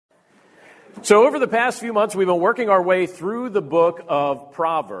So over the past few months, we've been working our way through the book of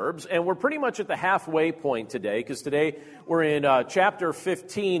Proverbs, and we're pretty much at the halfway point today, because today we're in chapter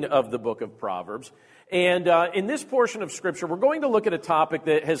 15 of the book of Proverbs. And in this portion of Scripture, we're going to look at a topic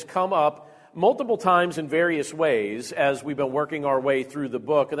that has come up multiple times in various ways as we've been working our way through the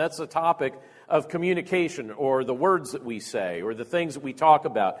book, and that's the topic of communication, or the words that we say, or the things that we talk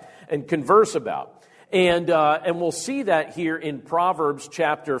about and converse about. And we'll see that here in Proverbs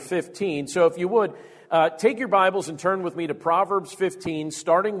chapter 15. So if you would, take your Bibles and turn with me to Proverbs 15,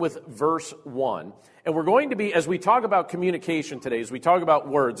 starting with verse 1. And we're going to be, as we talk about communication today, as we talk about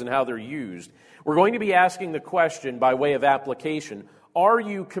words and how they're used, we're going to be asking the question by way of application, are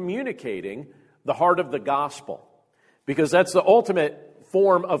you communicating the heart of the gospel? Because that's the ultimate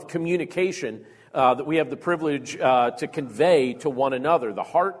form of communication that we have the privilege to convey to one another, the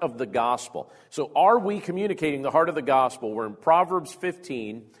heart of the gospel. So are we communicating the heart of the gospel? We're in Proverbs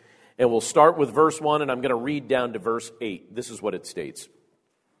 15, and we'll start with verse 1, and I'm going to read down to verse 8. This is what it states.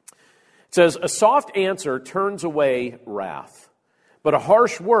 It says, "A soft answer turns away wrath, but a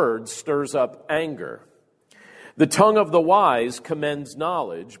harsh word stirs up anger. The tongue of the wise commends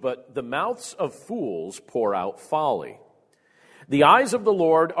knowledge, but the mouths of fools pour out folly. The eyes of the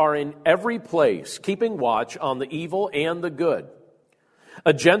Lord are in every place, keeping watch on the evil and the good.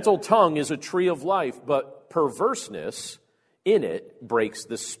 A gentle tongue is a tree of life, but perverseness in it breaks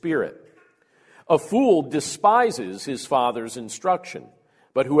the spirit. A fool despises his father's instruction,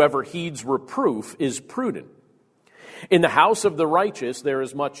 but whoever heeds reproof is prudent. In the house of the righteous there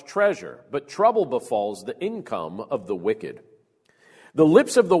is much treasure, but trouble befalls the income of the wicked. The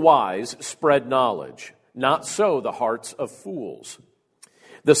lips of the wise spread knowledge, not so the hearts of fools.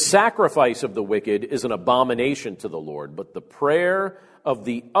 The sacrifice of the wicked is an abomination to the Lord, but the prayer of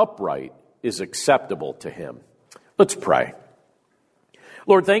the upright is acceptable to him." Let's pray.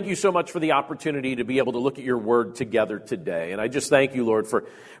 Lord, thank you so much for the opportunity to be able to look at your word together today. And I just thank you, Lord, for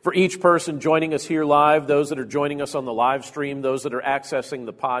each person joining us here live, those that are joining us on the live stream, those that are accessing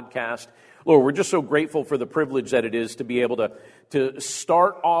the podcast. Lord, we're just so grateful for the privilege that it is to be able to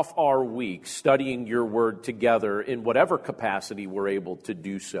start off our week studying your word together in whatever capacity we're able to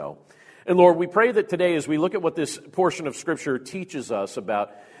do so. And Lord, we pray that today as we look at what this portion of Scripture teaches us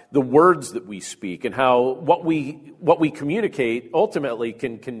about the words that we speak and how what we communicate ultimately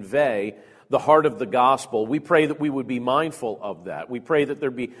can convey the heart of the gospel, we pray that we would be mindful of that. We pray that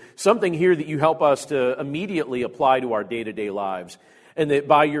there be something here that you help us to immediately apply to our day-to-day lives, and that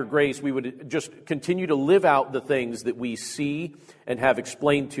by your grace we would just continue to live out the things that we see and have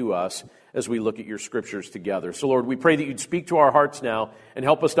explained to us as we look at your scriptures together. So Lord, we pray that you'd speak to our hearts now and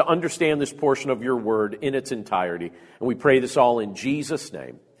help us to understand this portion of your word in its entirety. And we pray this all in Jesus'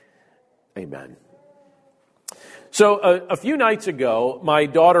 name. Amen. So a few nights ago, my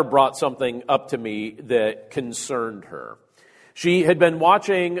daughter brought something up to me that concerned her. She had been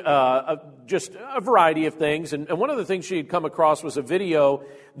watching just a variety of things, and one of the things she had come across was a video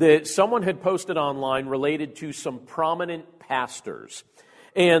that someone had posted online related to some prominent pastors.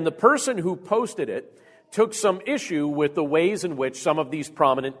 And the person who posted it took some issue with the ways in which some of these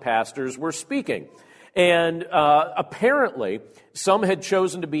prominent pastors were speaking. And apparently, some had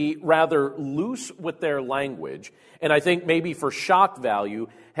chosen to be rather loose with their language, and I think maybe for shock value,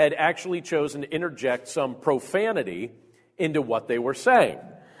 had actually chosen to interject some profanity into what they were saying.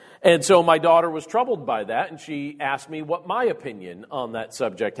 And so my daughter was troubled by that, and she asked me what my opinion on that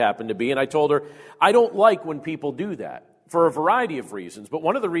subject happened to be, and I told her, I don't like when people do that for a variety of reasons, but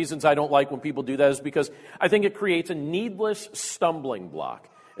one of the reasons I don't like when people do that is because I think it creates a needless stumbling block.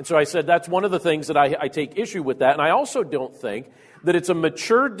 And so I said, that's one of the things that I take issue with that. And I also don't think that it's a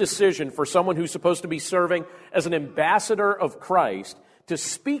mature decision for someone who's supposed to be serving as an ambassador of Christ to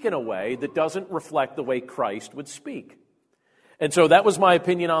speak in a way that doesn't reflect the way Christ would speak. And so that was my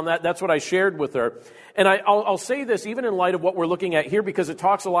opinion on that. That's what I shared with her. And I'll say this even in light of what we're looking at here, because it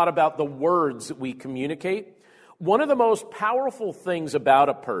talks a lot about the words that we communicate. One of the most powerful things about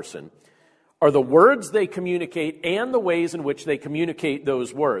a person are the words they communicate and the ways in which they communicate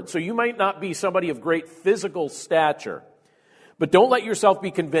those words. So you might not be somebody of great physical stature, but don't let yourself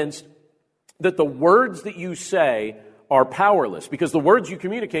be convinced that the words that you say are powerless, because the words you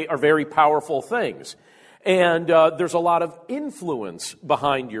communicate are very powerful things. And there's a lot of influence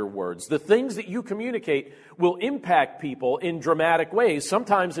behind your words. The things that you communicate will impact people in dramatic ways,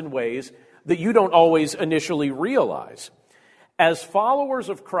 sometimes in ways that you don't always initially realize. As followers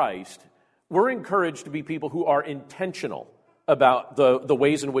of Christ, we're encouraged to be people who are intentional about the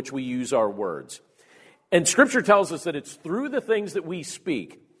ways in which we use our words. And Scripture tells us that it's through the things that we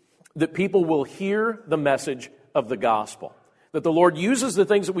speak that people will hear the message of the gospel. That the Lord uses the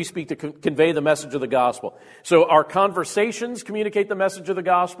things that we speak to convey the message of the gospel. So our conversations communicate the message of the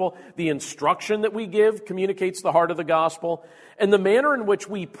gospel. The instruction that we give communicates the heart of the gospel. And the manner in which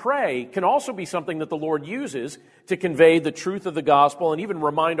we pray can also be something that the Lord uses to convey the truth of the gospel and even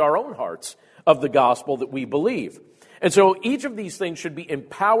remind our own hearts of the gospel that we believe. And so each of these things should be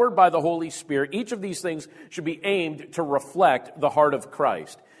empowered by the Holy Spirit. Each of these things should be aimed to reflect the heart of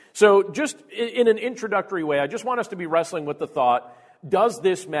Christ. So just in an introductory way, I just want us to be wrestling with the thought, does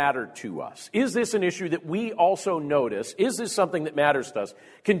this matter to us? Is this an issue that we also notice? Is this something that matters to us?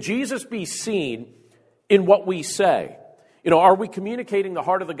 Can Jesus be seen in what we say? Are we communicating the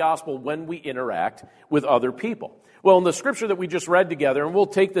heart of the gospel when we interact with other people? Well, in the scripture that we just read together, and we'll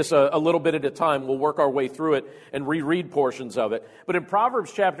take this a little bit at a time, we'll work our way through it and reread portions of it. But in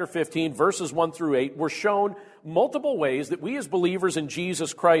Proverbs chapter 15, verses 1 through 8, we're shown multiple ways that we as believers in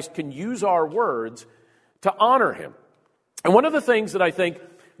Jesus Christ can use our words to honor Him. And one of the things that I think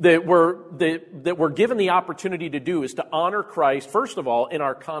that we're given the opportunity to do is to honor Christ, first of all, in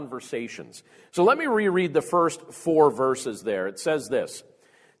our conversations. So let me reread the first 4 verses there. It says this.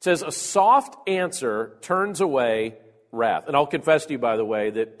 It says, a soft answer turns away wrath. And I'll confess to you, by the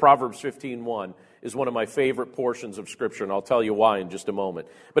way, that Proverbs 15:1 is one of my favorite portions of Scripture, and I'll tell you why in just a moment.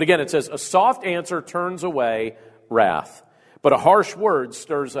 But again, it says, a soft answer turns away wrath, but a harsh word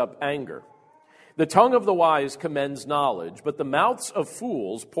stirs up anger. The tongue of the wise commends knowledge, but the mouths of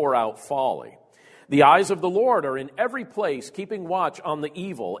fools pour out folly. The eyes of the Lord are in every place, keeping watch on the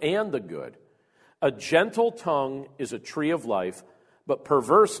evil and the good. A gentle tongue is a tree of life, but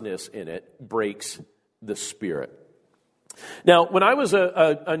perverseness in it breaks the spirit. Now, when I was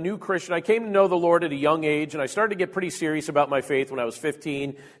a new Christian, I came to know the Lord at a young age, and I started to get pretty serious about my faith when I was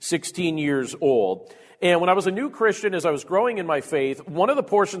 15, 16 years old. And when I was a new Christian, as I was growing in my faith, one of the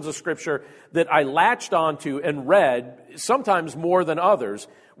portions of Scripture that I latched onto and read, sometimes more than others,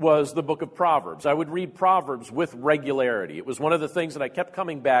 was the book of Proverbs. I would read Proverbs with regularity. It was one of the things that I kept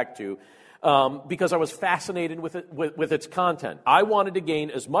coming back to because I was fascinated with its content. I wanted to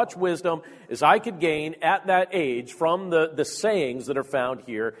gain as much wisdom as I could gain at that age from the sayings that are found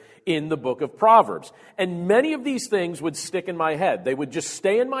here in the book of Proverbs. And many of these things would stick in my head. They would just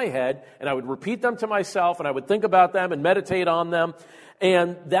stay in my head, and I would repeat them to myself, and I would think about them and meditate on them.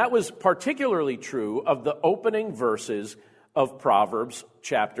 And that was particularly true of the opening verses of Proverbs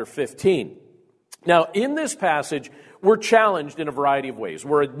chapter 15. Now, in this passage, we're challenged in a variety of ways.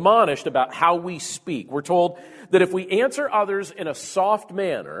 We're admonished about how we speak. We're told that if we answer others in a soft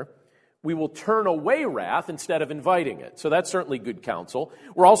manner, we will turn away wrath instead of inviting it. So that's certainly good counsel.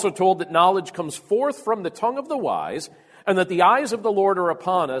 We're also told that knowledge comes forth from the tongue of the wise, and that the eyes of the Lord are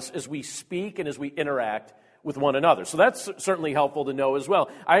upon us as we speak and as we interact with one another. So that's certainly helpful to know as well.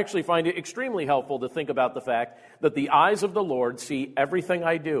 I actually find it extremely helpful to think about the fact that the eyes of the Lord see everything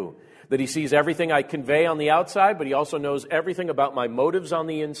I do. That He sees everything I convey on the outside, but He also knows everything about my motives on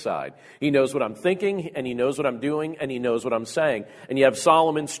the inside. He knows what I'm thinking, and He knows what I'm doing, and He knows what I'm saying. And you have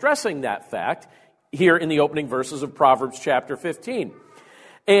Solomon stressing that fact here in the opening verses of Proverbs chapter 15.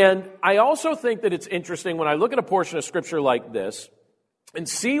 And I also think that it's interesting when I look at a portion of Scripture like this and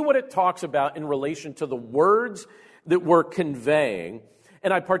see what it talks about in relation to the words that we're conveying.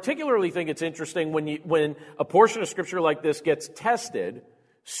 And I particularly think it's interesting when a portion of Scripture like this gets tested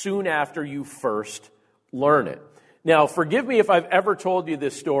soon after you first learn it. Now, forgive me if I've ever told you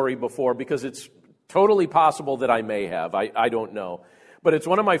this story before, because it's totally possible that I may have. I don't know. But it's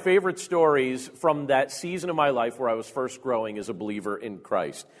one of my favorite stories from that season of my life where I was first growing as a believer in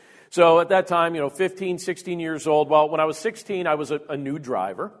Christ. So at that time, 15, 16 years old. Well, when I was 16, I was a new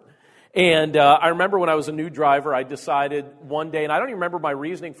driver. And I remember when I was a new driver, I decided one day, and I don't even remember my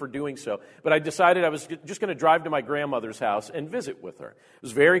reasoning for doing so, but I decided I was just going to drive to my grandmother's house and visit with her. It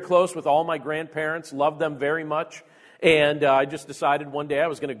was very close with all my grandparents, loved them very much, and I just decided one day I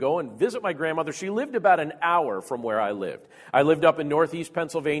was going to go and visit my grandmother. She lived about an hour from where I lived. I lived up in northeast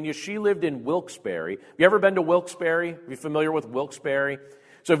Pennsylvania. She lived in Wilkes-Barre. Have you ever been to Wilkes-Barre? Are you familiar with Wilkes-Barre?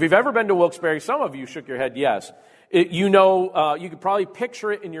 So if you've ever been to Wilkes-Barre, some of you shook your head yes. You could probably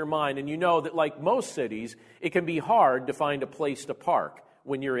picture it in your mind, and you know that like most cities, it can be hard to find a place to park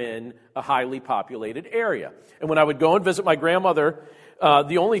when you're in a highly populated area. And when I would go and visit my grandmother,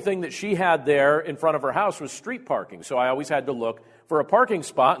 the only thing that she had there in front of her house was street parking. So I always had to look for a parking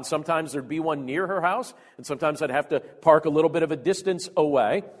spot, and sometimes there'd be one near her house, and sometimes I'd have to park a little bit of a distance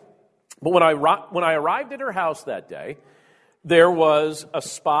away. But when I arrived at her house that day, there was a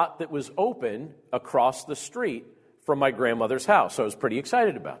spot that was open across the street from my grandmother's house. So I was pretty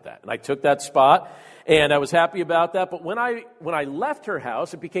excited about that. And I took that spot, and I was happy about that. But when I left her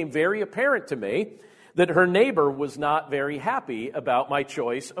house, it became very apparent to me that her neighbor was not very happy about my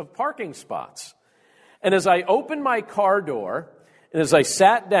choice of parking spots. And as I opened my car door, and as I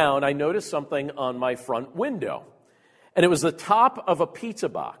sat down, I noticed something on my front window. And it was the top of a pizza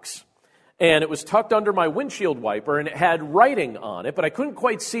box. And it was tucked under my windshield wiper, and it had writing on it, but I couldn't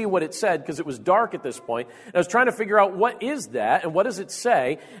quite see what it said because it was dark at this point. And I was trying to figure out, what is that, and what does it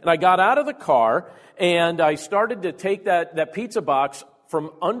say? And I got out of the car, and I started to take that pizza box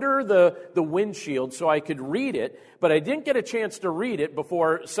from under the windshield so I could read it, but I didn't get a chance to read it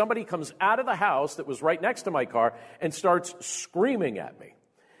before somebody comes out of the house that was right next to my car and starts screaming at me.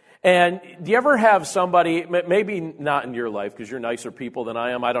 And do you ever have somebody, maybe not in your life because you're nicer people than I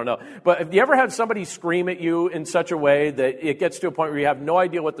am, I don't know, but do you ever have somebody scream at you in such a way that it gets to a point where you have no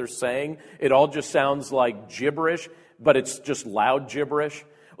idea what they're saying? It all just sounds like gibberish, but it's just loud gibberish.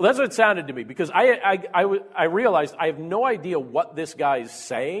 Well, that's what it sounded to me, because I realized I have no idea what this guy is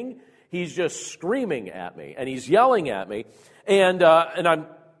saying. He's just screaming at me, and he's yelling at me, and I'm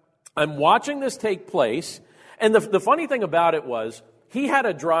watching this take place. And the funny thing about it was, he had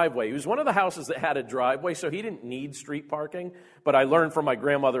a driveway. He was one of the houses that had a driveway, so he didn't need street parking. But I learned from my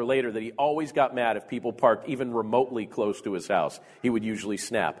grandmother later that he always got mad if people parked even remotely close to his house. He would usually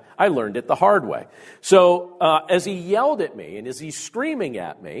snap. I learned it the hard way. So as he yelled at me and as he's screaming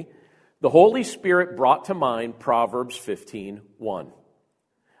at me, the Holy Spirit brought to mind Proverbs 15:1.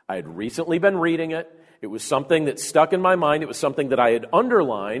 I had recently been reading it. It was something that stuck in my mind. It was something that I had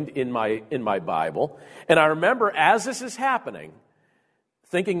underlined in my Bible. And I remember, as this is happening,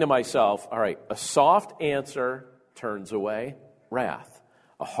 thinking to myself, all right, a soft answer turns away wrath.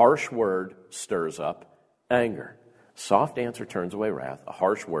 A harsh word stirs up anger. Soft answer turns away wrath. A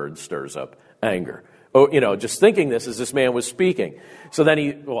harsh word stirs up anger. Oh, just thinking this as this man was speaking. So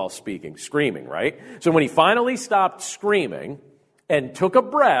then screaming, right? So when he finally stopped screaming and took a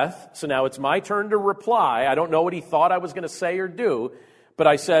breath, so now it's my turn to reply. I don't know what he thought I was going to say or do, but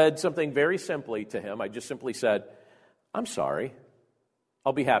I said something very simply to him. I just simply said, I'm sorry.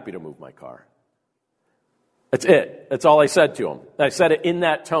 I'll be happy to move my car. That's it. That's all I said to him. I said it in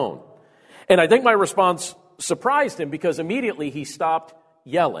that tone. And I think my response surprised him, because immediately he stopped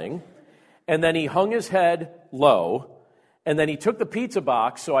yelling, and then he hung his head low, and then he took the pizza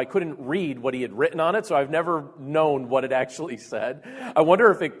box so I couldn't read what he had written on it, so I've never known what it actually said. I wonder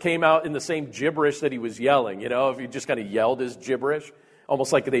if it came out in the same gibberish that he was yelling, if he just kind of yelled his gibberish,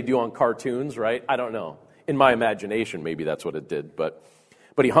 almost like they do on cartoons, right? I don't know. In my imagination, maybe that's what it did,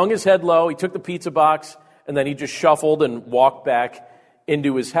 But he hung his head low, he took the pizza box, and then he just shuffled and walked back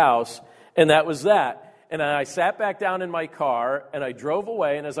into his house, and that was that. And I sat back down in my car, and I drove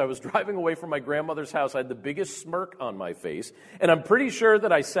away, and as I was driving away from my grandmother's house, I had the biggest smirk on my face, and I'm pretty sure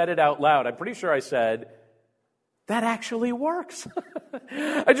that I said it out loud. I'm pretty sure I said, that actually works.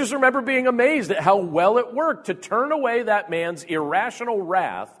 I just remember being amazed at how well it worked to turn away that man's irrational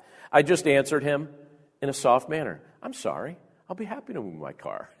wrath. I just answered him in a soft manner. I'm sorry. I'll be happy to move my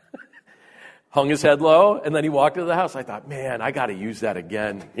car. Hung his head low, and then he walked into the house. I thought, man, I got to use that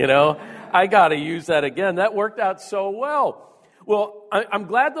again. I got to use that again. That worked out so well. Well, I'm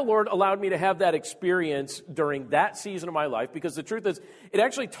glad the Lord allowed me to have that experience during that season of my life, because the truth is, it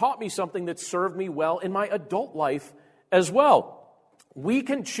actually taught me something that served me well in my adult life as well. We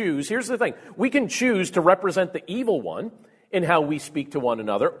can choose, here's the thing, we can choose to represent the evil one in how we speak to one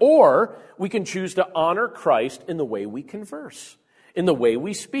another, or we can choose to honor Christ in the way we converse, in the way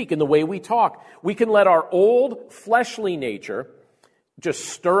we speak, in the way we talk. We can let our old fleshly nature just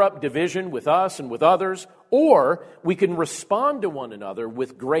stir up division with us and with others, or we can respond to one another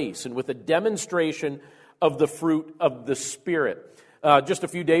with grace and with a demonstration of the fruit of the Spirit. Just a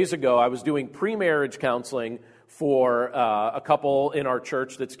few days ago, I was doing pre-marriage counseling for a couple in our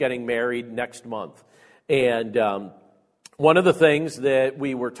church that's getting married next month. And one of the things that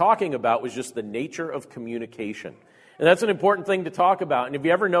we were talking about was just the nature of communication. And that's an important thing to talk about. And have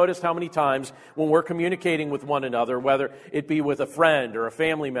you ever noticed how many times when we're communicating with one another, whether it be with a friend or a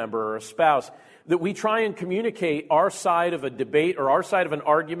family member or a spouse, that we try and communicate our side of a debate or our side of an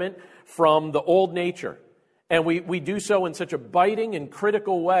argument from the old nature? And we do so in such a biting and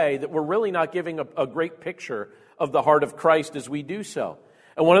critical way that we're really not giving a great picture of the heart of Christ as we do so.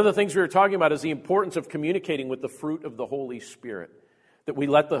 And one of the things we were talking about is the importance of communicating with the fruit of the Holy Spirit. That we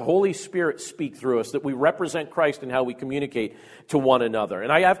let the Holy Spirit speak through us, that we represent Christ in how we communicate to one another.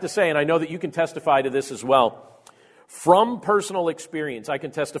 And I have to say, and I know that you can testify to this as well, from personal experience, I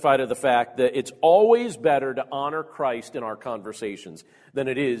can testify to the fact that it's always better to honor Christ in our conversations than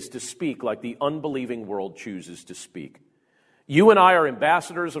it is to speak like the unbelieving world chooses to speak. You and I are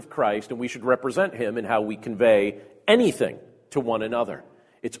ambassadors of Christ, and we should represent Him in how we convey anything to one another.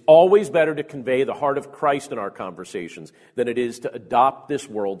 It's always better to convey the heart of Christ in our conversations than it is to adopt this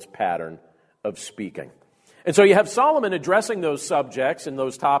world's pattern of speaking. And so you have Solomon addressing those subjects and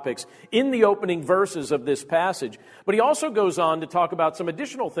those topics in the opening verses of this passage, but he also goes on to talk about some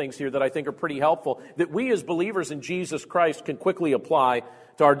additional things here that I think are pretty helpful that we as believers in Jesus Christ can quickly apply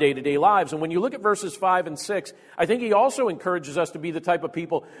to our day-to-day lives. And when you look at verses 5 and 6, I think he also encourages us to be the type of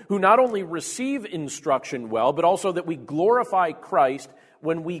people who not only receive instruction well, but also that we glorify Christ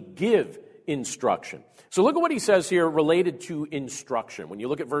when we give instruction. So look at what he says here related to instruction. When you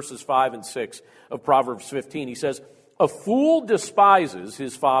look at verses 5 and 6 of Proverbs 15, he says, "A fool despises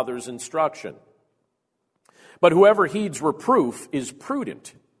his father's instruction, but whoever heeds reproof is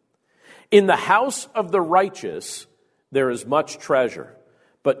prudent. In the house of the righteous there is much treasure,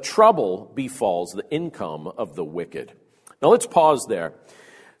 but trouble befalls the income of the wicked." Now let's pause there.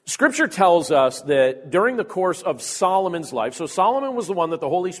 Scripture tells us that during the course of Solomon's life, so Solomon was the one that the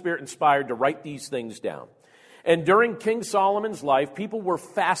Holy Spirit inspired to write these things down. And during King Solomon's life, people were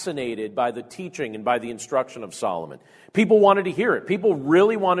fascinated by the teaching and by the instruction of Solomon. People wanted to hear it. People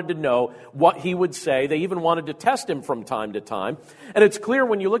really wanted to know what he would say. They even wanted to test him from time to time. And it's clear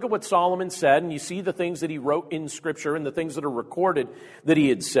when you look at what Solomon said and you see the things that he wrote in Scripture and the things that are recorded that he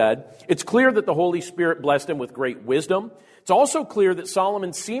had said, it's clear that the Holy Spirit blessed him with great wisdom. It's also clear that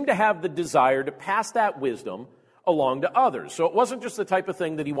Solomon seemed to have the desire to pass that wisdom along to others. So it wasn't just the type of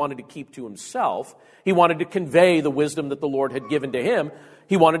thing that he wanted to keep to himself. He wanted to convey the wisdom that the Lord had given to him.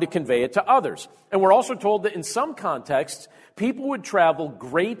 He wanted to convey it to others. And we're also told that in some contexts, people would travel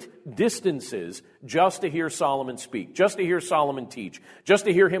great distances just to hear Solomon speak, just to hear Solomon teach, just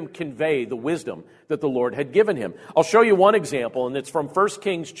to hear him convey the wisdom that the Lord had given him. I'll show you one example, and it's from 1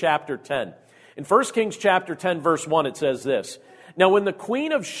 Kings chapter 10. In 1 Kings chapter 10, verse 1, it says this, "Now when the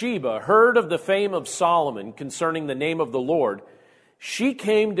queen of Sheba heard of the fame of Solomon concerning the name of the Lord, she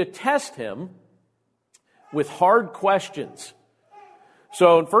came to test him with hard questions."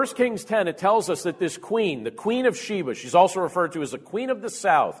 So in 1 Kings 10, it tells us that this queen, the queen of Sheba, she's also referred to as the queen of the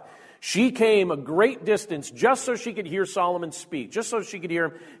south, she came a great distance just so she could hear Solomon speak, just so she could hear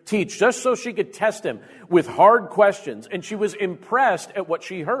him teach, just so she could test him with hard questions. And she was impressed at what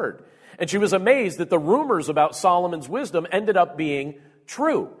she heard. And she was amazed that the rumors about Solomon's wisdom ended up being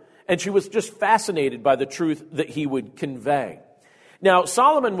true. And she was just fascinated by the truth that he would convey. Now,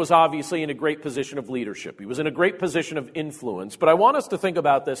 Solomon was obviously in a great position of leadership. He was in a great position of influence. But I want us to think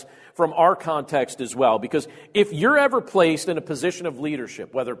about this from our context as well. Because if you're ever placed in a position of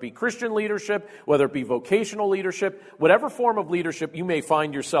leadership, whether it be Christian leadership, whether it be vocational leadership, whatever form of leadership you may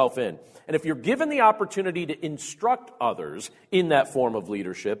find yourself in, and if you're given the opportunity to instruct others in that form of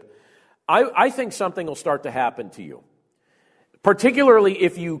leadership, I think something will start to happen to you, particularly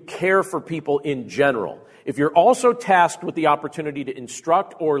if you care for people in general. If you're also tasked with the opportunity to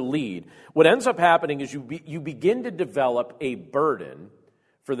instruct or lead, what ends up happening is you begin to develop a burden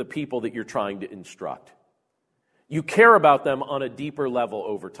for the people that you're trying to instruct. You care about them on a deeper level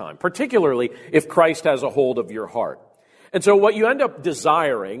over time, particularly if Christ has a hold of your heart. And so what you end up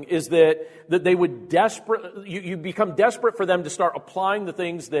desiring is that they would you become desperate for them to start applying the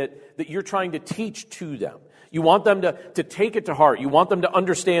things that you're trying to teach to them. You want them to take it to heart. You want them to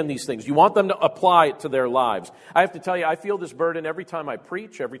understand these things. You want them to apply it to their lives. I have to tell you, I feel this burden every time I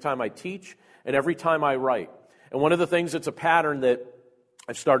preach, every time I teach, and every time I write. And one of the things that's a pattern that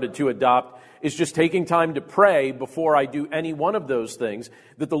I've started to adopt is just taking time to pray before I do any one of those things,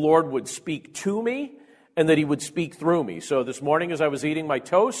 that the Lord would speak to me and that he would speak through me. So this morning as I was eating my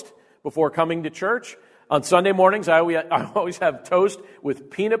toast before coming to church, on Sunday mornings I always have toast with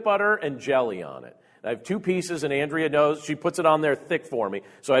peanut butter and jelly on it. I have 2 pieces, and Andrea knows, she puts it on there thick for me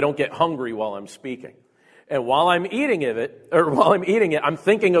so I don't get hungry while I'm speaking. And while I'm eating it, I'm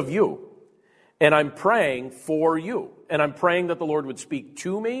thinking of you. And I'm praying for you. And I'm praying that the Lord would speak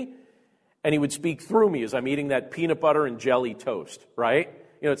to me and he would speak through me as I'm eating that peanut butter and jelly toast, right?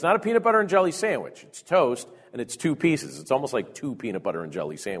 You know, it's not a peanut butter and jelly sandwich. It's toast, and it's 2 pieces. It's almost like 2 peanut butter and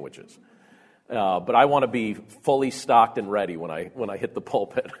jelly sandwiches. But I want to be fully stocked and ready when I hit the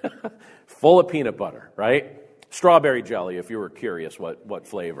pulpit. Full of peanut butter, right? Strawberry jelly, if you were curious what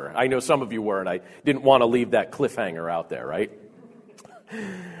flavor. I know some of you were, and I didn't want to leave that cliffhanger out there, right?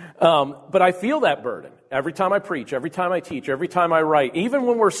 But I feel that burden every time I preach, every time I teach, every time I write, even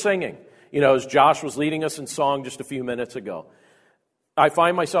when we're singing. You know, as Josh was leading us in song just a few minutes ago. I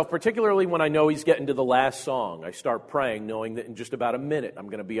find myself, particularly when I know he's getting to the last song, I start praying knowing that in just about a minute I'm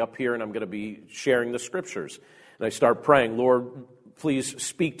going to be up here and I'm going to be sharing the scriptures. And I start praying, Lord, please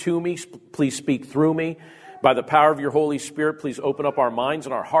speak to me, please speak through me. By the power of your Holy Spirit, please open up our minds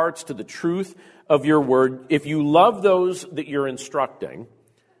and our hearts to the truth of your word. If you love those that you're instructing,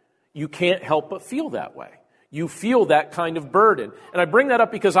 you can't help but feel that way. You feel that kind of burden. And I bring that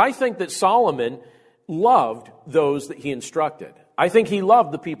up because I think that Solomon loved those that he instructed. I think he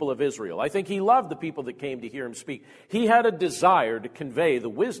loved the people of Israel. I think he loved the people that came to hear him speak. He had a desire to convey the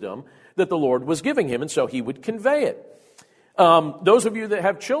wisdom that the Lord was giving him, and so he would convey it. Those of you that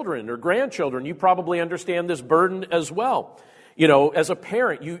have children or grandchildren, you probably understand this burden as well. You know, as a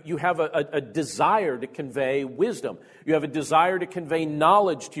parent, you have a desire to convey wisdom. You have a desire to convey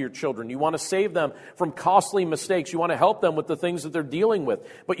knowledge to your children. You want to save them from costly mistakes. You want to help them with the things that they're dealing with.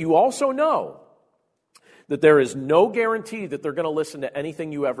 But you also know that there is no guarantee that they're going to listen to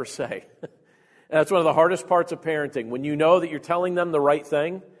anything you ever say. That's one of the hardest parts of parenting, when you know that you're telling them the right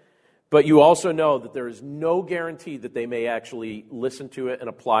thing, but you also know that there is no guarantee that they may actually listen to it and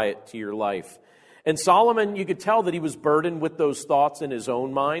apply it to your life. And Solomon, you could tell that he was burdened with those thoughts in his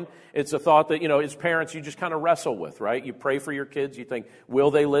own mind. It's a thought that, as parents, you just kind of wrestle with, right? You pray for your kids. You think,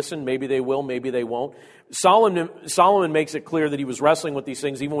 will they listen? Maybe they will, maybe they won't. Solomon makes it clear that he was wrestling with these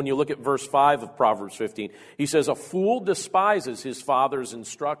things. Even when you look at verse 5 of Proverbs 15, he says, a fool despises his father's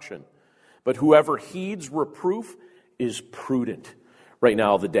instruction, but whoever heeds reproof is prudent. Right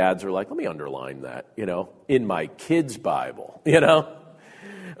now, the dads are like, let me underline that, in my kid's Bible,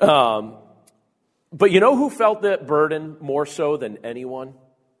 But you know who felt that burden more so than anyone?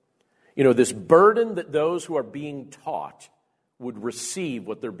 This burden that those who are being taught would receive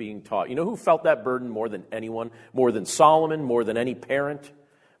what they're being taught. You know who felt that burden more than anyone? More than Solomon, more than any parent,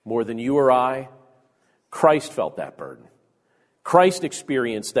 more than you or I? Christ felt that burden. Christ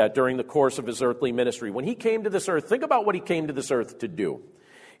experienced that during the course of his earthly ministry. When he came to this earth, think about what he came to this earth to do.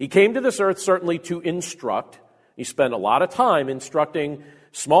 He came to this earth certainly to instruct. He spent a lot of time instructing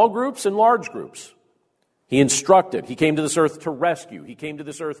small groups and large groups. He instructed. He came to this earth to rescue. He came to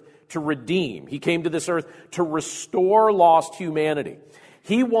this earth to redeem. He came to this earth to restore lost humanity.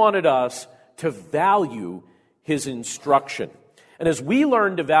 He wanted us to value his instruction. And as we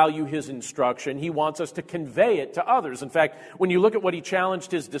learn to value his instruction, he wants us to convey it to others. In fact, when you look at what he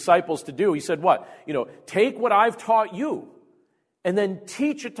challenged his disciples to do, he said what? Take what I've taught you and then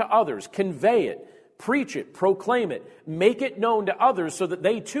teach it to others, convey it. Preach it, proclaim it, make it known to others so that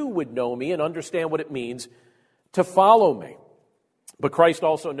they too would know me and understand what it means to follow me. But Christ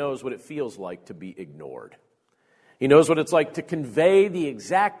also knows what it feels like to be ignored. He knows what it's like to convey the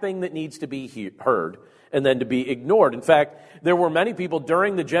exact thing that needs to be heard and then to be ignored. In fact, there were many people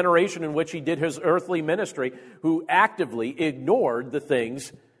during the generation in which he did his earthly ministry who actively ignored the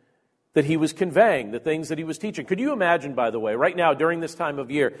things that he was conveying, the things that he was teaching. Could you imagine, by the way, right now, during this time of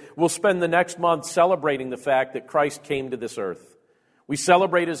year, we'll spend the next month celebrating the fact that Christ came to this earth. We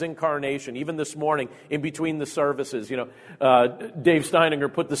celebrate his incarnation. Even this morning, in between the services, Dave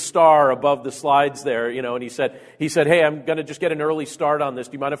Steininger put the star above the slides there, and he said, hey, I'm going to just get an early start on this.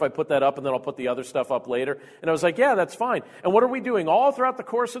 Do you mind if I put that up and then I'll put the other stuff up later? And I was like, yeah, that's fine. And what are we doing? All throughout the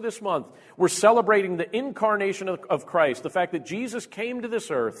course of this month, we're celebrating the incarnation of Christ, the fact that Jesus came to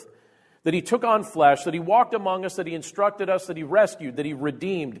this earth, that he took on flesh, that he walked among us, that he instructed us, that he rescued, that he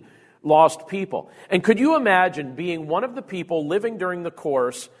redeemed lost people. And could you imagine being one of the people living during the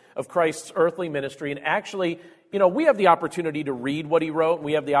course of Christ's earthly ministry and actually, we have the opportunity to read what he wrote, and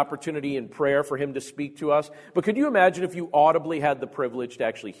we have the opportunity in prayer for him to speak to us. But could you imagine if you audibly had the privilege to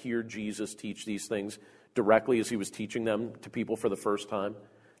actually hear Jesus teach these things directly as he was teaching them to people for the first time?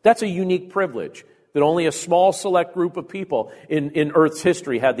 That's a unique privilege that only a small select group of people in Earth's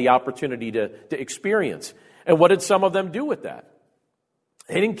history had the opportunity to experience. And what did some of them do with that?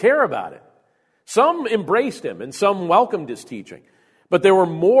 They didn't care about it. Some embraced him and some welcomed his teaching. But there were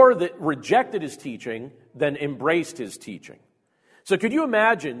more that rejected his teaching than embraced his teaching. So could you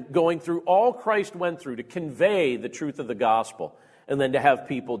imagine going through all Christ went through to convey the truth of the gospel and then to have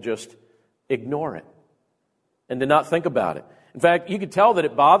people just ignore it and to not think about it? In fact, you could tell that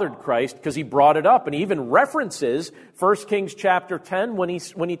it bothered Christ because he brought it up, and he even references 1 Kings chapter 10 when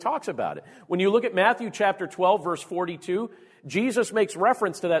he talks about it. When you look at Matthew chapter 12, verse 42, Jesus makes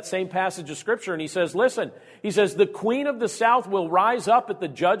reference to that same passage of Scripture, and he says, listen, he says, the queen of the south will rise up at the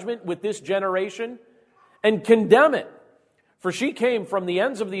judgment with this generation and condemn it. For she came from the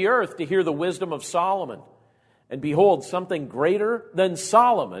ends of the earth to hear the wisdom of Solomon. And behold, something greater than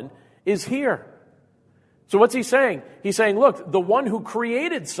Solomon is here. So what's he saying? He's saying, look, the one who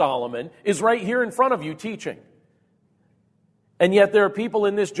created Solomon is right here in front of you teaching. And yet there are people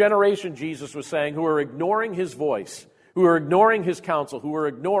in this generation, Jesus was saying, who are ignoring his voice, who are ignoring his counsel, who are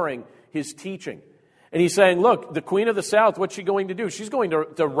ignoring his teaching. And he's saying, look, the queen of the south, what's she going to do? She's going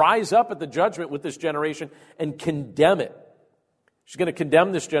to rise up at the judgment with this generation and condemn it. She's going to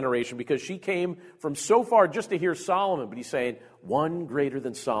condemn this generation because she came from so far just to hear Solomon. But he's saying, one greater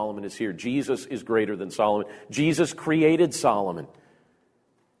than Solomon is here. Jesus is greater than Solomon. Jesus created Solomon.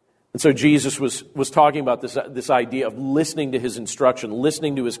 And so Jesus was talking about this idea of listening to his instruction,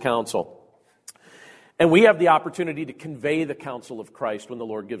 listening to his counsel. And we have the opportunity to convey the counsel of Christ when the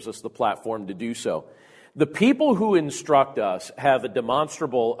Lord gives us the platform to do so. The people who instruct us have a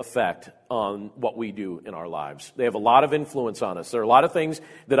demonstrable effect on what we do in our lives. They have a lot of influence on us. There are a lot of things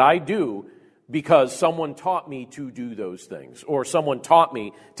that I do because someone taught me to do those things, or someone taught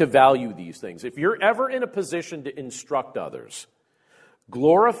me to value these things. If you're ever in a position to instruct others,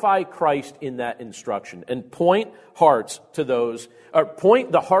 glorify Christ in that instruction and point the hearts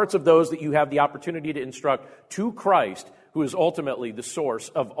of those that you have the opportunity to instruct to Christ, who is ultimately the source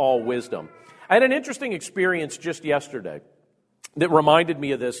of all wisdom. I had an interesting experience just yesterday that reminded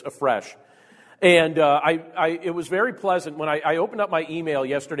me of this afresh. And it was very pleasant when I opened up my email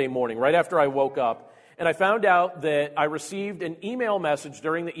yesterday morning, right after I woke up, and I found out that I received an email message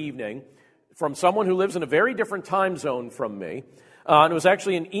during the evening from someone who lives in a very different time zone from me. And it was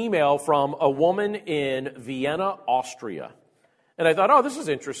actually an email from a woman in Vienna, Austria. And I thought, oh, this is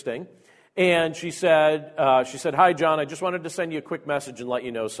interesting. And she said, "Hi, John, I just wanted to send you a quick message and let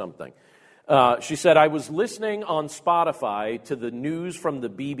you know something." She said, "I was listening on Spotify to the news from the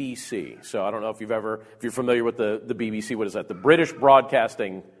BBC." So I don't know if you're familiar with the BBC. What is that? The British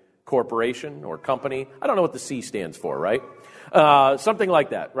Broadcasting Corporation or Company? I don't know what the C stands for, right? Something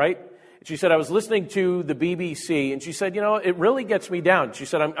like that, right? She said, "I was listening to the BBC," and she said, it really gets me down. She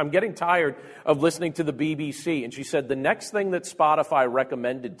said, I'm getting tired of listening to the BBC. And she said, the next thing that Spotify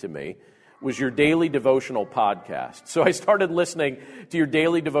recommended to me was your daily devotional podcast. So I started listening to your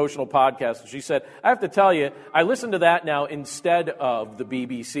daily devotional podcast. And she said, I have to tell you, I listen to that now instead of the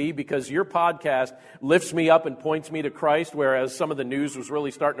BBC because your podcast lifts me up and points me to Christ, whereas some of the news was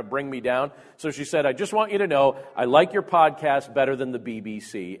really starting to bring me down. So she said, I just want you to know I like your podcast better than the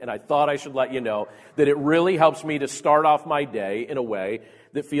BBC. And I thought I should let you know that it really helps me to start off my day in a way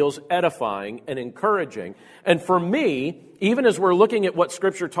that feels edifying and encouraging. And for me, even as we're looking at what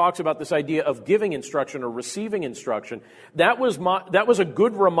Scripture talks about, this idea of giving instruction or receiving instruction, that was a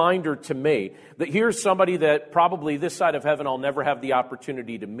good reminder to me that here's somebody that probably this side of heaven I'll never have the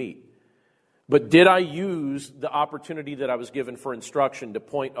opportunity to meet. But did I use the opportunity that I was given for instruction to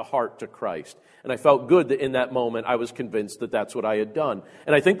point a heart to Christ? And I felt good that in that moment I was convinced that that's what I had done.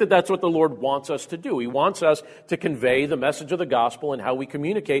 And I think that that's what the Lord wants us to do. He wants us to convey the message of the gospel and how we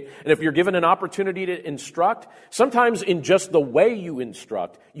communicate. And if you're given an opportunity to instruct, sometimes in just the way you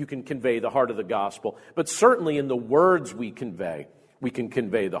instruct, you can convey the heart of the gospel. But certainly in the words we can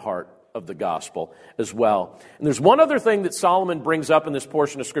convey the heart of the gospel as well. And there's one other thing that Solomon brings up in this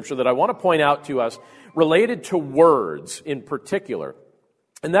portion of Scripture that I want to point out to us related to words in particular.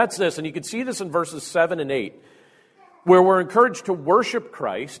 And that's this, and you can see this in verses 7 and 8, where we're encouraged to worship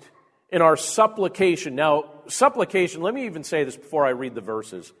Christ in our supplication. Now, supplication, let me even say this before I read the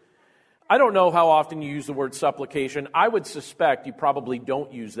verses. I don't know how often you use the word supplication. I would suspect you probably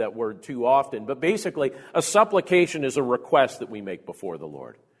don't use that word too often. But basically, a supplication is a request that we make before the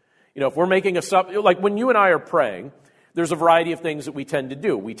Lord. If we're making like when you and I are praying, there's a variety of things that we tend to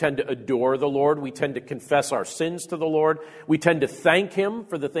do. We tend to adore the Lord. We tend to confess our sins to the Lord. We tend to thank Him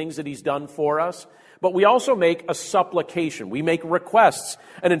for the things that He's done for us. But we also make a supplication. We make requests.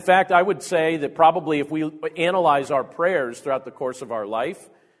 And in fact, I would say that probably if we analyze our prayers throughout the course of our life,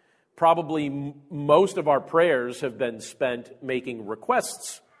 probably most of our prayers have been spent making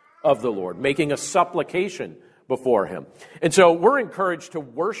requests of the Lord, making a supplication before Him. And so we're encouraged to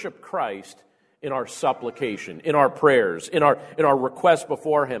worship Christ in our supplication, in our prayers, in our request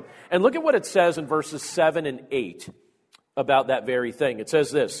before Him. And look at what it says in verses 7 and 8 about that very thing. It says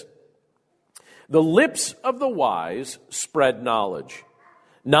this, "The lips of the wise spread knowledge,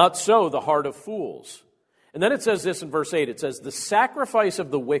 not so the heart of fools." And then it says this in verse 8, it says, "The sacrifice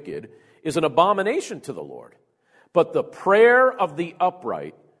of the wicked is an abomination to the Lord, but the prayer of the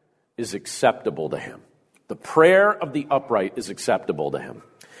upright is acceptable to Him." The prayer of the upright is acceptable to Him.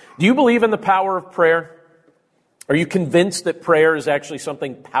 Do you believe in the power of prayer? Are you convinced that prayer is actually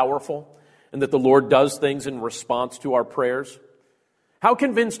something powerful and that the Lord does things in response to our prayers? How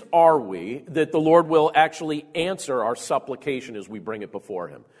convinced are we that the Lord will actually answer our supplication as we bring it before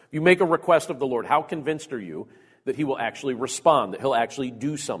Him? If you make a request of the Lord, how convinced are you that He will actually respond, that He'll actually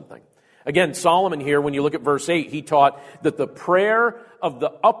do something? Again, Solomon here, when you look at verse 8, he taught that the prayer of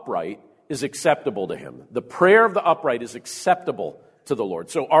the upright is acceptable to Him. The prayer of the upright is acceptable to the Lord.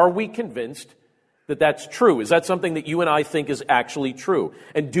 So are we convinced that that's true? Is that something that you and I think is actually true?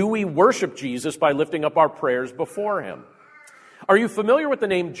 And do we worship Jesus by lifting up our prayers before Him? Are you familiar with the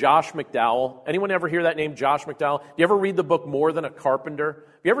name Josh McDowell? Anyone ever hear that name, Josh McDowell? Do you ever read the book More Than a Carpenter?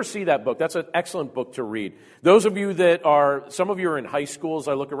 If you ever see that book, that's an excellent book to read. Those of you some of you are in high schools,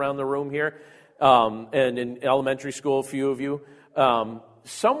 I look around the room here, and in elementary school, a few of you.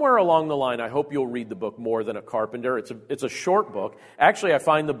 Somewhere along the line, I hope you'll read the book More Than a Carpenter. It's a short book. Actually, I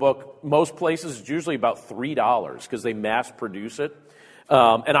find the book, most places, it's usually about $3 because they mass produce it.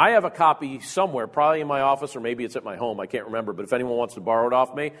 And I have a copy somewhere, probably in my office, or maybe it's at my home. I can't remember. But if anyone wants to borrow it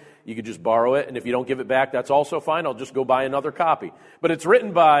off me, you could just borrow it. And if you don't give it back, that's also fine. I'll just go buy another copy. But it's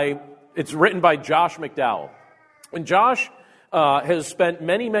written by Josh McDowell. And Josh has spent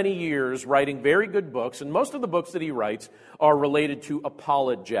many, many years writing very good books. And most of the books that he writes are related to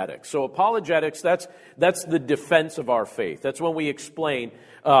apologetics. So apologetics, that's the defense of our faith. That's when we explain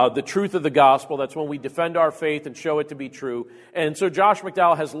the truth of the gospel. That's when we defend our faith and show it to be true. And so Josh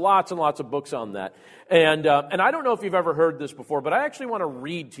McDowell has lots and lots of books on that. And I don't know if you've ever heard this before, but I actually want to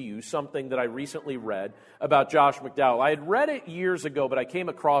read to you something that I recently read about Josh McDowell. I had read it years ago, but I came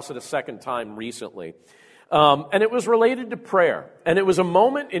across it a second time recently. And it was related to prayer. And it was a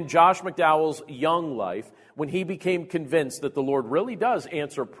moment in Josh McDowell's young life when he became convinced that the Lord really does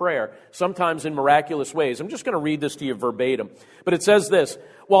answer prayer, sometimes in miraculous ways. I'm just going to read this to you verbatim. But it says this: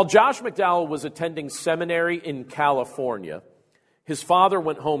 while Josh McDowell was attending seminary in California, his father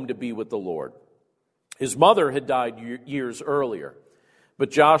went home to be with the Lord. His mother had died years earlier,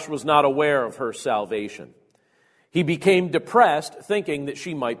 but Josh was not aware of her salvation. He became depressed, thinking that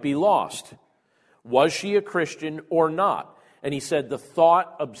she might be lost. Was she a Christian or not? And he said the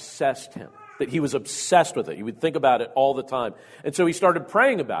thought obsessed him, that he was obsessed with it. He would think about it all the time. And so he started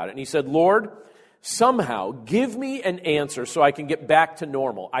praying about it. And he said, Lord, somehow give me an answer so I can get back to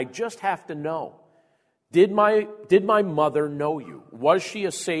normal. I just have to know. Did my mother know you? Was she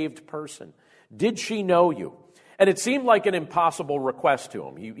a saved person? Did she know you? And it seemed like an impossible request to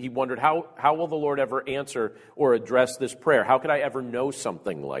him. He wondered, how will the Lord ever answer or address this prayer? How could I ever know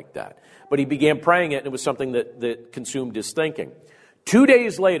something like that? But he began praying it, and it was something that consumed his thinking. 2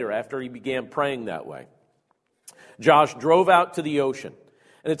 days later, after he began praying that way, Josh drove out to the ocean.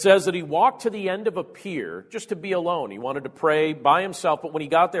 And it says that he walked to the end of a pier just to be alone. He wanted to pray by himself, but when he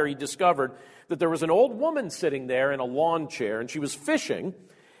got there, he discovered that there was an old woman sitting there in a lawn chair, and she was fishing.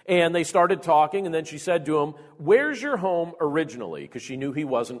 And they started talking, and then she said to him, where's your home originally? Because she knew he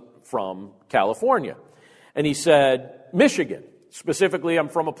wasn't from California. And he said, Michigan. Specifically, I'm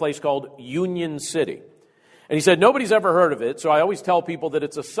from a place called Union City. And he said, nobody's ever heard of it, so I always tell people that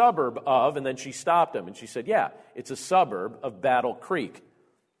it's a suburb of, and then she stopped him, and she said, yeah, it's a suburb of Battle Creek.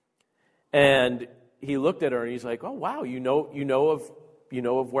 And he looked at her, and he's like, oh, wow, you know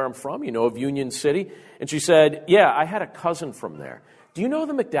of where I'm from? You know of Union City? And she said, yeah, I had a cousin from there. Do you know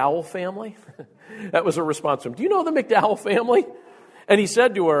the McDowell family? That was a response to him. Do you know the McDowell family? And he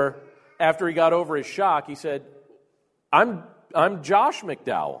said to her, after he got over his shock, he said, I'm Josh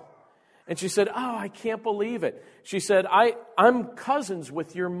McDowell. And she said, oh, I can't believe it. She said, I'm cousins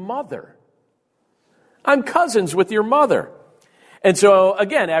with your mother. I'm cousins with your mother. And so,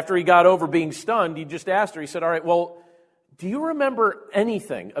 again, after he got over being stunned, he just asked her, he said, all right, well, do you remember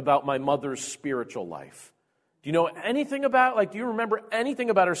anything about my mother's spiritual life? Do you know anything about, do you remember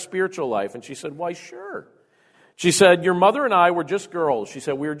anything about her spiritual life? And she said, why, sure. She said, your mother and I were just girls. She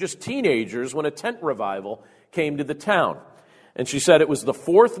said, we were just teenagers when a tent revival came to the town. And she said, it was the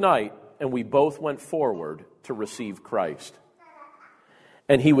fourth night, and we both went forward to receive Christ.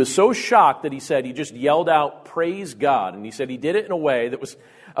 And he was so shocked that he said he just yelled out, praise God. And he said he did it in a way that was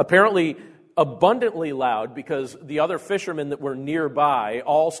apparently abundantly loud because the other fishermen that were nearby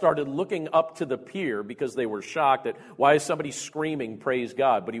all started looking up to the pier because they were shocked at why is somebody screaming, praise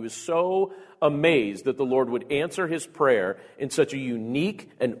God. But he was so amazed that the Lord would answer his prayer in such a unique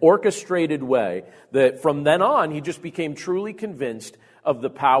and orchestrated way that from then on he just became truly convinced of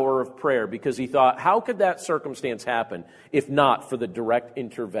the power of prayer because he thought, how could that circumstance happen if not for the direct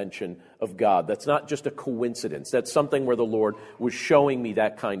intervention of God? That's not just a coincidence. That's something where the Lord was showing me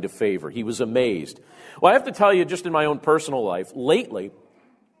that kind of favor. He was amazed. Well, I have to tell you, just in my own personal life, lately,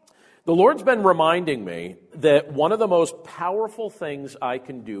 the Lord's been reminding me that one of the most powerful things I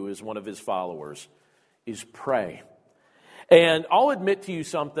can do as one of his followers is pray. And I'll admit to you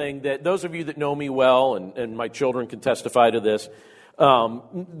something that those of you that know me well, and my children can testify to this,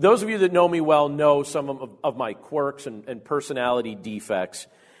 those of you that know me well know some of my quirks and personality defects.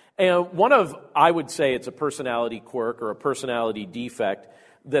 And one of, I would say it's a personality quirk or a personality defect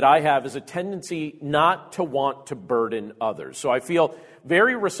that I have is a tendency not to want to burden others. So I feel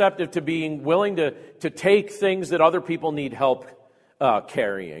very receptive to being willing to take things that other people need help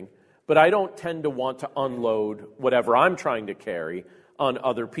carrying. but I don't tend to want to unload whatever I'm trying to carry on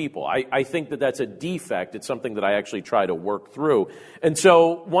other people. I think that that's a defect. It's something that I actually try to work through. And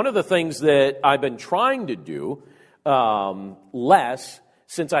so one of the things that I've been trying to do less,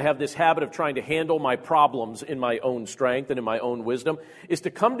 since I have this habit of trying to handle my problems in my own strength and in my own wisdom, is to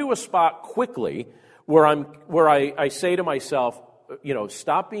come to a spot quickly where I say to myself,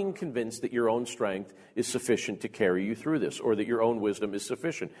 stop being convinced that your own strength is sufficient to carry you through this, or that your own wisdom is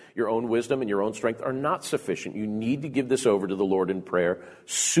sufficient. Your own wisdom and your own strength are not sufficient. You need to give this over to the Lord in prayer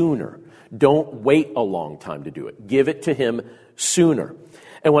sooner. Don't wait a long time to do it. Give it to Him sooner.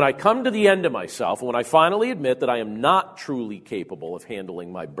 And when I come to the end of myself, and when I finally admit that I am not truly capable of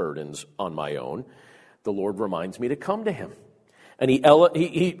handling my burdens on my own, the Lord reminds me to come to Him. And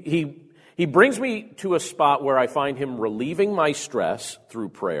He brings me to a spot where I find Him relieving my stress through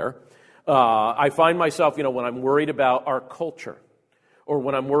prayer. I find myself, when I'm worried about our culture, or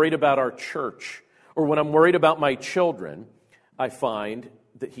when I'm worried about our church, or when I'm worried about my children, I find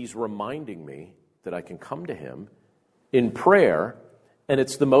that He's reminding me that I can come to Him in prayer, and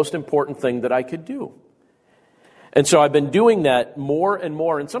it's the most important thing that I could do. And so I've been doing that more and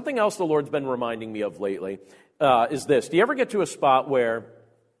more. And something else the Lord's been reminding me of lately is this. Do you ever get to a spot where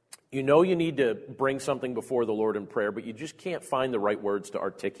you know you need to bring something before the Lord in prayer, but you just can't find the right words to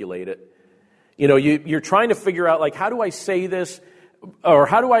articulate it? You're trying to figure out, how do I say this? Or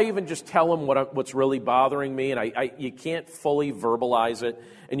how do I even just tell Him what's really bothering me? And you can't fully verbalize it.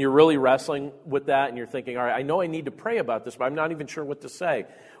 And you're really wrestling with that. And you're thinking, all right, I know I need to pray about this, but I'm not even sure what to say.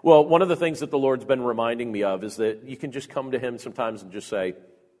 Well, one of the things that the Lord's been reminding me of is that you can just come to Him sometimes and just say,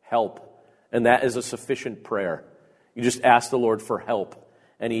 help. And that is a sufficient prayer. You just ask the Lord for help.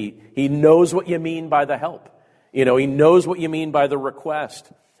 And He knows what you mean by the help. He knows what you mean by the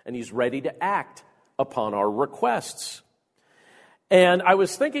request. And He's ready to act upon our requests. And I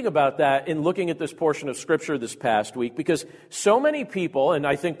was thinking about that in looking at this portion of Scripture this past week, because so many people, and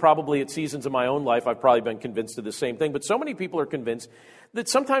I think probably at seasons of my own life I've probably been convinced of the same thing, but so many people are convinced that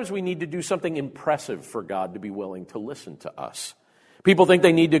sometimes we need to do something impressive for God to be willing to listen to us. People think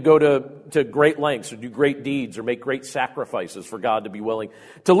they need to go to great lengths or do great deeds or make great sacrifices for God to be willing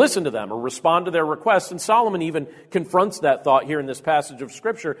to listen to them or respond to their requests. And Solomon even confronts that thought here in this passage of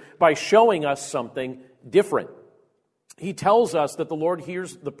Scripture by showing us something different. He tells us that the Lord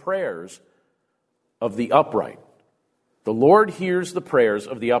hears the prayers of the upright. The Lord hears the prayers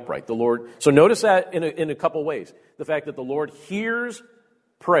of the upright. So notice that in a couple ways. The fact that the Lord hears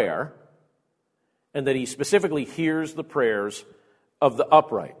prayer, and that He specifically hears the prayers of the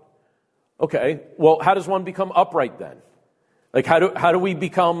upright. Okay, well, how does one become upright then? How do we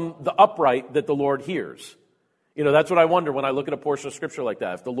become the upright that the Lord hears? That's what I wonder when I look at a portion of Scripture like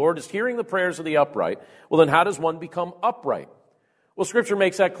that. If the Lord is hearing the prayers of the upright, well, then how does one become upright? Well, Scripture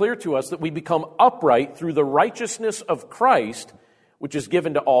makes that clear to us, that we become upright through the righteousness of Christ, which is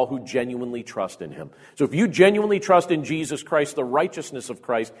given to all who genuinely trust in Him. So if you genuinely trust in Jesus Christ, the righteousness of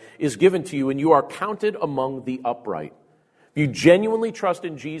Christ is given to you, and you are counted among the upright. If you genuinely trust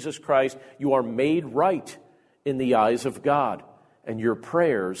in Jesus Christ, you are made right in the eyes of God, and your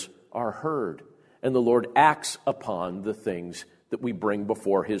prayers are heard. And the Lord acts upon the things that we bring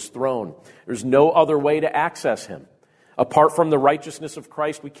before His throne. There's no other way to access Him. Apart from the righteousness of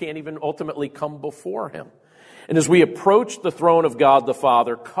Christ, we can't even ultimately come before Him. And as we approach the throne of God the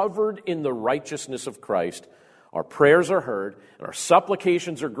Father, covered in the righteousness of Christ, our prayers are heard and our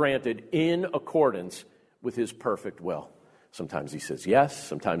supplications are granted in accordance with His perfect will. Sometimes He says yes,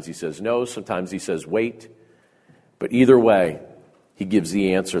 sometimes He says no, sometimes He says wait. But either way, He gives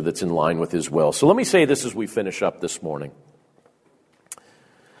the answer that's in line with His will. So let me say this as we finish up this morning.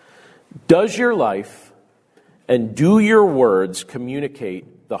 Does your life and do your words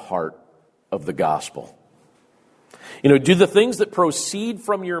communicate the heart of the gospel? Do the things that proceed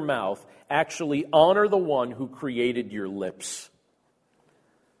from your mouth actually honor the one who created your lips?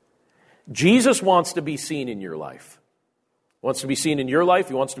 Jesus wants to be seen in your life. He wants to be seen in your life.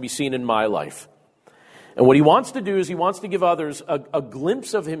 He wants to be seen in my life. And what He wants to do is He wants to give others a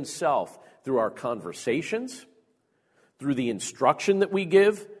glimpse of Himself through our conversations, through the instruction that we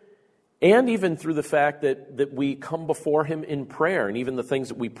give, and even through the fact that we come before Him in prayer, and even the things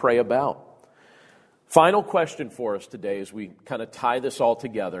that we pray about. Final question for us today as we kind of tie this all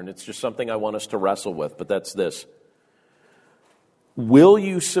together, and it's just something I want us to wrestle with, but that's this. Will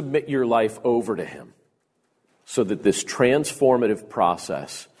you submit your life over to Him so that this transformative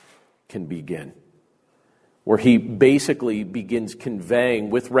process can begin? Where He basically begins conveying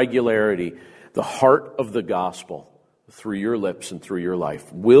with regularity the heart of the gospel through your lips and through your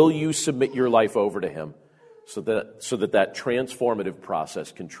life. Will you submit your life over to Him so that transformative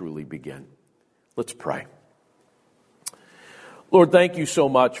process can truly begin. Let's pray. Lord, thank you so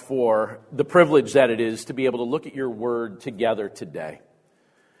much for the privilege that it is to be able to look at your word together today.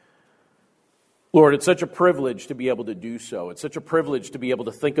 Lord, it's such a privilege to be able to do so. It's such a privilege to be able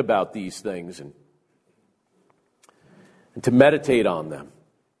to think about these things and to meditate on them.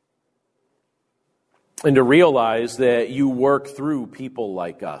 And to realize that you work through people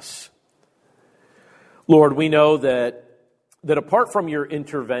like us. Lord, we know that apart from your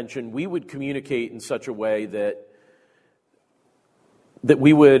intervention, we would communicate in such a way that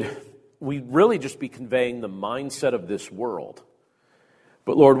we'd really just be conveying the mindset of this world.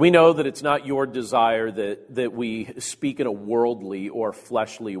 But Lord, we know that it's not your desire that we speak in a worldly or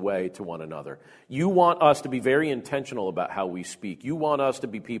fleshly way to one another. You want us to be very intentional about how we speak. You want us to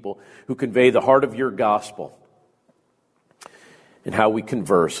be people who convey the heart of your gospel and how we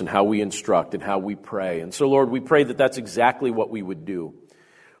converse and how we instruct and how we pray. And so, Lord, we pray that that's exactly what we would do.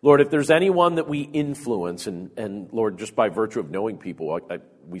 Lord, if there's anyone that we influence, and Lord, just by virtue of knowing people,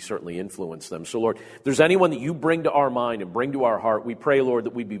 we certainly influence them. So, Lord, if there's anyone that you bring to our mind and bring to our heart, we pray, Lord,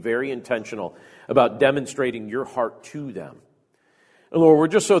 that we be very intentional about demonstrating your heart to them. And Lord, we're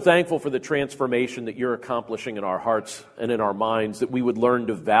just so thankful for the transformation that you're accomplishing in our hearts and in our minds, that we would learn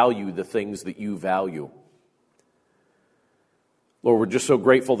to value the things that you value. Lord, we're just so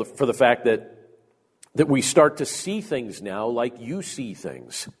grateful for the fact that we start to see things now like you see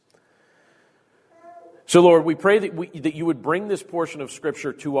things. So, Lord, we pray that you would bring this portion of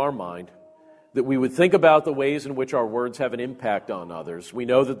Scripture to our mind, that we would think about the ways in which our words have an impact on others. We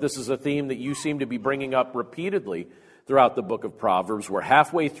know that this is a theme that you seem to be bringing up repeatedly throughout the book of Proverbs. We're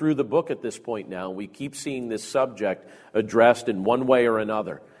halfway through the book at this point now. We keep seeing this subject addressed in one way or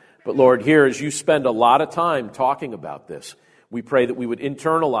another. But, Lord, here, as you spend a lot of time talking about this, we pray that we would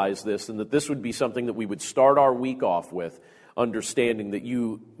internalize this and that this would be something that we would start our week off with, understanding that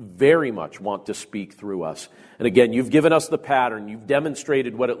you very much want to speak through us. And again, you've given us the pattern. You've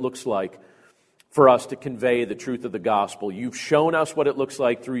demonstrated what it looks like for us to convey the truth of the gospel. You've shown us what it looks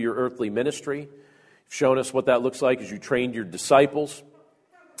like through your earthly ministry. You've shown us what that looks like as you trained your disciples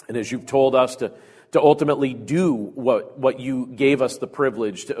and as you've told us to ultimately do what you gave us the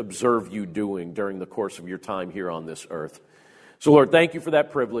privilege to observe you doing during the course of your time here on this earth. So, Lord, thank you for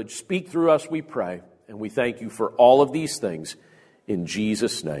that privilege. Speak through us, we pray, and we thank you for all of these things. In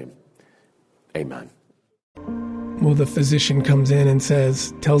Jesus' name, amen. Well, the physician comes in and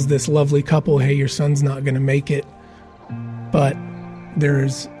tells this lovely couple, hey, your son's not going to make it. But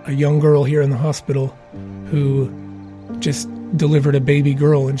there's a young girl here in the hospital who just delivered a baby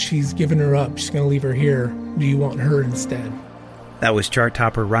girl, and she's given her up. She's going to leave her here. Do you want her instead? That was chart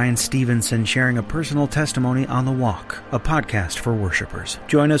topper Ryan Stevenson sharing a personal testimony on The Walk, a podcast for worshipers.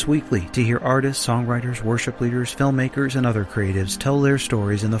 Join us weekly to hear artists, songwriters, worship leaders, filmmakers, and other creatives tell their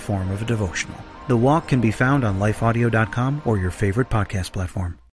stories in the form of a devotional. The Walk can be found on lifeaudio.com or your favorite podcast platform.